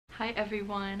Hi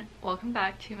everyone, welcome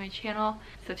back to my channel.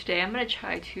 So today I'm going to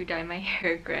try to dye my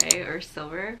hair gray or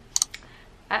silver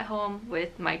at home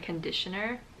with my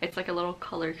conditioner. It's like a little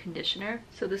color conditioner.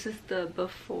 So this is the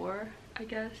before, I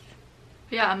guess.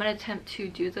 But yeah, I'm going to attempt to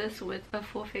do this with a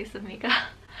full face of makeup.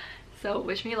 So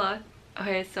wish me luck.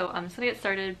 Okay, so I'm just going to get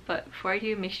started, but before I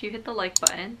do, make sure you hit the like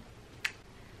button.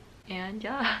 And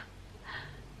yeah,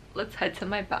 let's head to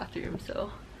my bathroom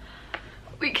so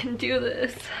we can do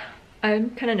this.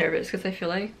 I'm kind of nervous because I feel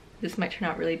like this might turn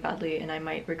out really badly and I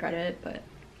might regret it, but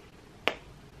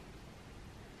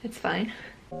it's fine.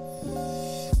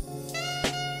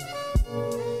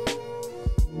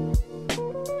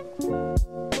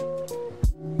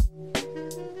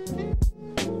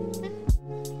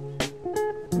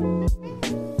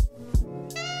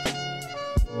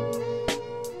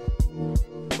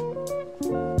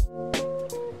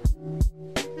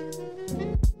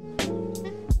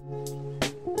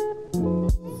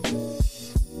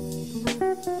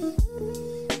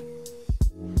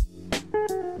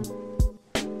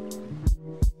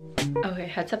 Okay, I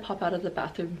had to pop out of the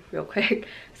bathroom real quick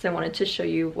so I wanted to show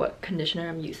you what conditioner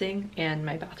I'm using, and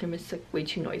my bathroom is like way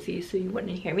too noisy so you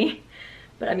wouldn't hear me.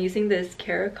 But I'm using this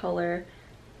Color.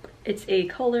 It's a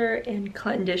color and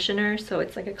conditioner, so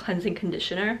it's like a cleansing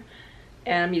conditioner,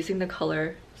 and I'm using the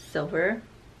color silver.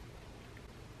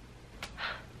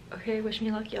 Okay, wish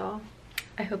me luck, y'all.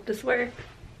 I hope this works.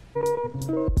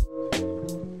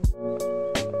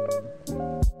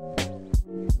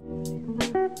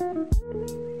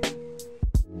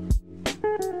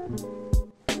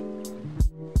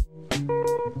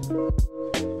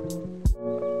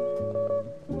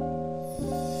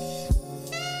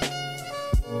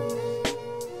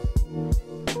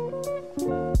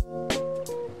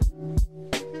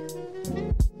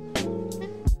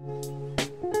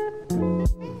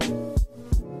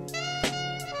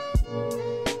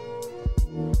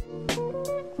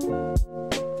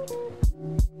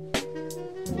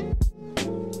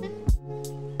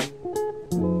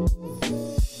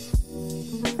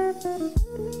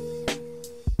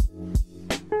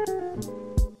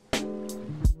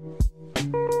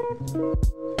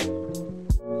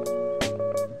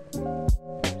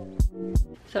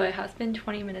 So it has been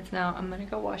 20 minutes now. I'm gonna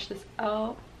go wash this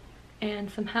out and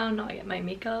somehow not get my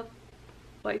makeup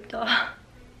wiped off.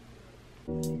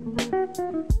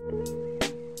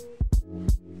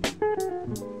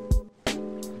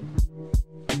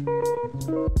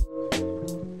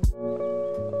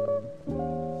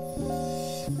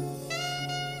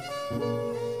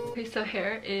 Okay, so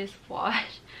hair is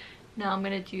washed. Now I'm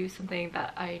gonna do something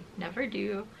that I never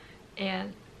do,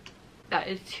 and that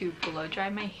is to blow dry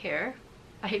my hair.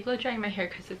 I hate blow drying my hair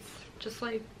because it's just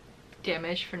like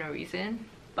damaged for no reason,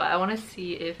 but I want to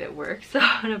see if it works, so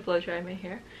I'm gonna blow dry my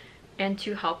hair. And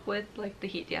to help with like the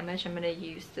heat damage, I'm gonna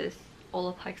use this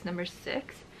Olaplex number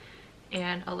 6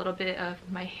 and a little bit of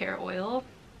my hair oil.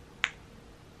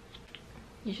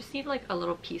 You just need like a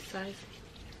little piece size.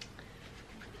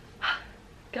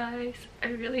 Guys, I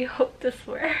really hope this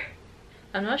works.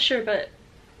 I'm not sure, but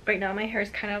right now my hair is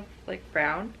kind of like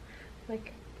brown,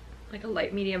 like a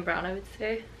light medium brown, I would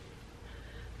say.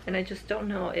 And I just don't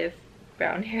know if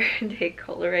brown hair can take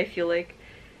color. I feel like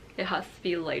it has to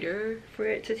be lighter for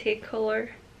it to take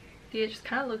color. See, it just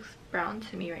kind of looks brown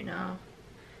to me right now,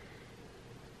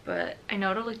 but I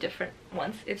know it'll look different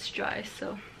once it's dry,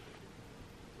 so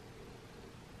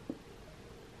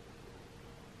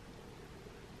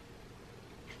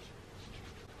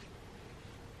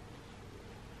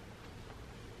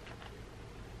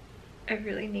I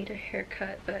really need a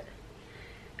haircut, but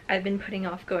I've been putting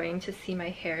off going to see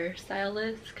my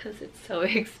hairstylist because it's so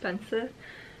expensive.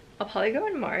 I'll probably go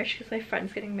in March because my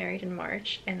friend's getting married in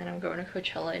March, and then I'm going to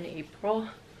Coachella in April.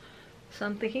 So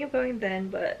I'm thinking of going then,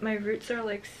 but my roots are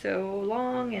like so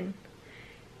long and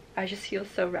I just feel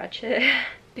so ratchet. I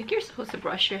think you're supposed to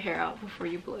brush your hair out before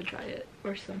you blow dry it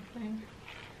or something.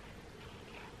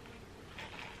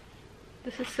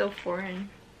 This is so foreign.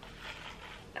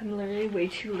 I'm literally way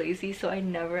too lazy, so I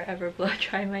never ever blow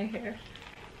dry my hair.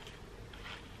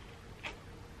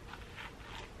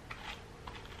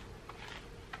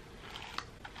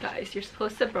 Guys, you're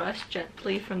supposed to brush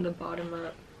gently from the bottom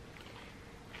up,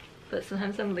 but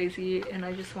sometimes I'm lazy and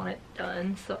I just want it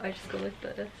done, so I just go like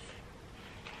this.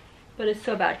 But it's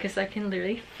so bad because I can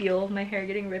literally feel my hair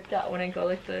getting ripped out when I go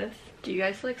like this. Do you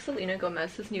guys like Selena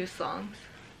Gomez's new songs?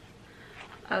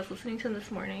 I was listening to them this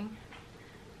morning.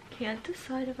 Can't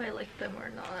decide if I like them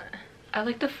or not. I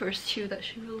like the first 2 that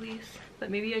she released, but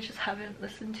maybe I just haven't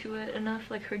listened to it enough,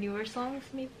 like her newer songs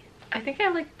maybe. I think I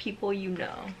like People You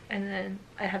Know, and then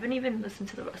I haven't even listened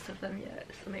to the rest of them yet,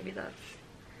 so maybe that's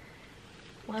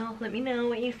Well, let me know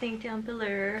what you think down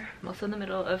below. I'm also in the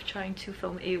middle of trying to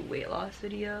film a weight loss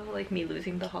video, like me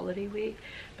losing the holiday weight,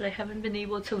 but I haven't been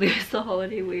able to lose the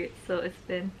holiday weight, so it's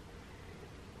been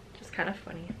just kind of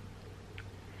funny.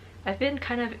 I've been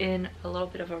kind of in a little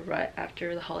bit of a rut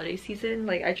after the holiday season.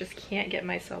 Like, I just can't get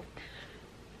myself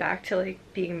back to like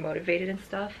being motivated and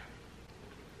stuff.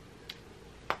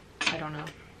 I don't know.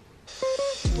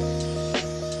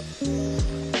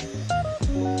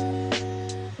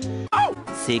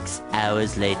 6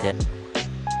 hours later.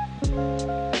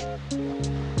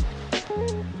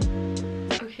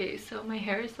 Okay, so my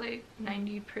hair is like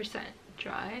 90%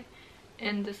 dry,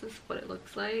 and this is what it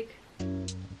looks like.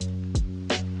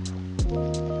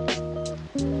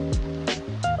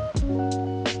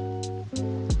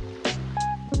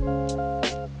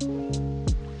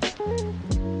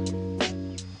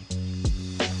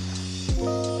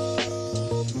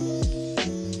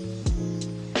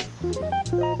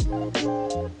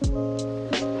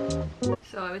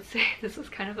 So I would say this was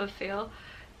kind of a fail.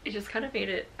 It just kind of made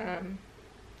it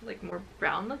like more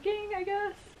brown looking, I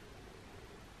guess.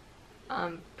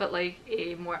 But like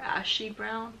a more ashy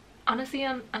brown. Honestly,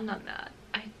 I'm not mad.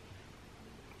 I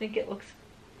think it looks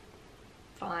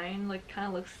fine. Like, kind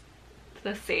of looks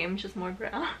the same, just more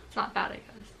brown. It's not bad, I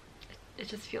guess. It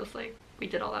just feels like we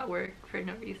did all that work for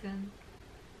no reason.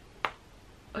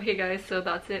 Okay guys, so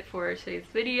that's it for today's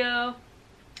video.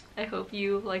 I hope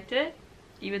you liked it,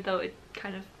 even though it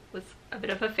kind of was a bit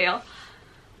of a fail.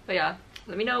 But yeah,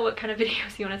 let me know what kind of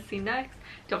videos you want to see next.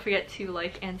 Don't forget to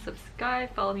like and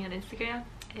subscribe, follow me on Instagram,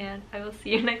 and I will see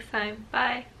you next time.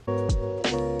 Bye!